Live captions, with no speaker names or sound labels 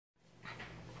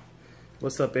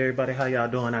What's up, everybody? How y'all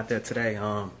doing out there today?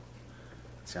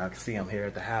 So y'all can see I'm here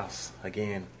at the house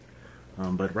again.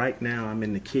 But right now I'm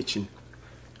in the kitchen,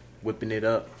 whipping it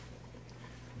up,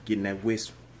 getting that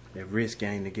wrist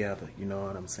game together. You know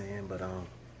what I'm saying? But I'm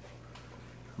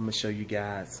gonna show you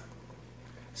guys.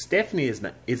 Stephanie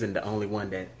isn't the only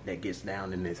one that gets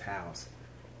down in this house.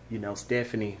 You know,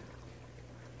 Stephanie,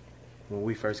 when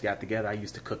we first got together, I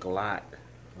used to cook a lot.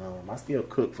 I still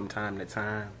cook from time to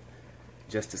time,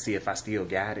 just to see if I still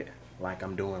got it like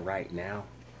I'm doing right now.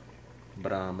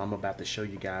 But I'm about to show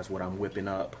you guys what I'm whipping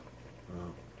up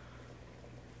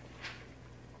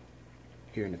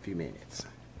here in a few minutes.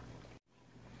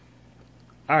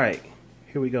 Alright,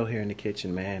 here we go here in the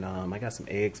kitchen, man. I got some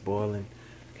eggs boiling.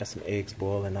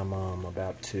 I'm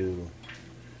about to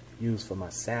use for my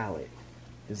salad.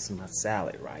 This is my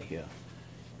salad right here.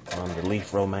 The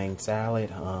leaf romaine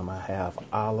salad. I have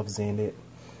olives in it.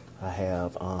 I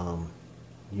have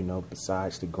you know,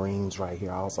 besides the greens right here,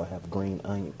 I also have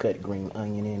cut green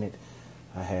onion in it.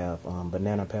 I have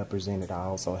banana peppers in it. I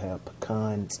also have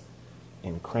pecans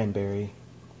and cranberry.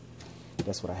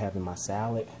 That's what I have in my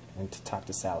salad. And to top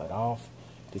the salad off,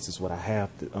 this is what I have,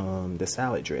 the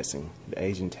salad dressing, the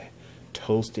Asian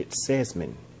toasted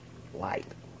sesame light.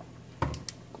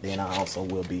 Then I also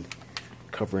will be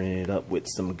covering it up with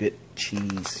some good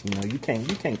cheese. You know, you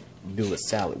can't do a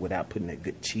salad without putting that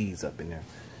good cheese up in there.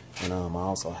 And I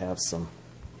also have some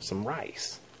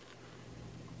rice,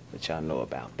 but y'all know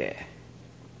about that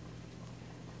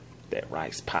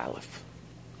rice pilaf.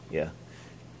 Yeah,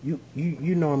 you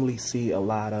normally see a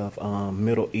lot of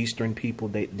Middle Eastern people.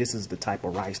 This is the type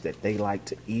of rice that they like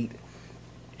to eat,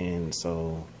 and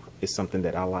so it's something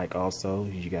that I like also.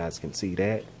 You guys can see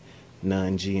that,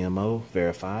 non-GMO,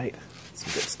 verified,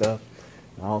 some good stuff.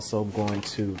 I'm also going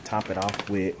to top it off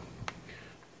with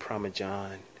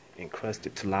Parmesan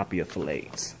encrusted tilapia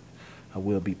fillets. I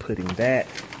will be putting that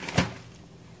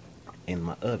in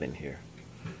my oven here.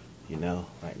 You know,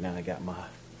 right now I got my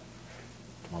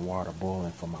water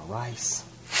boiling for my rice.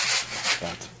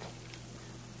 About to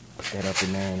put that up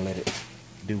in there and let it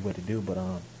do what it do. But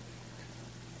I'll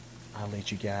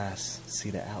let you guys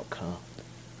see the outcome.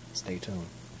 Stay tuned.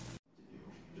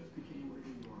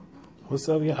 What's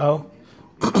up, y'all?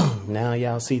 Now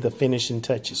y'all see the finishing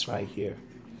touches right here.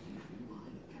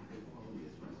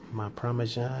 My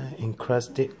Parmesan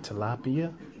encrusted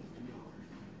tilapia,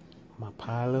 my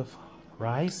pile of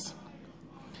rice,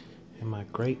 and my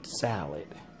great salad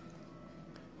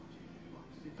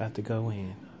about to go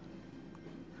in.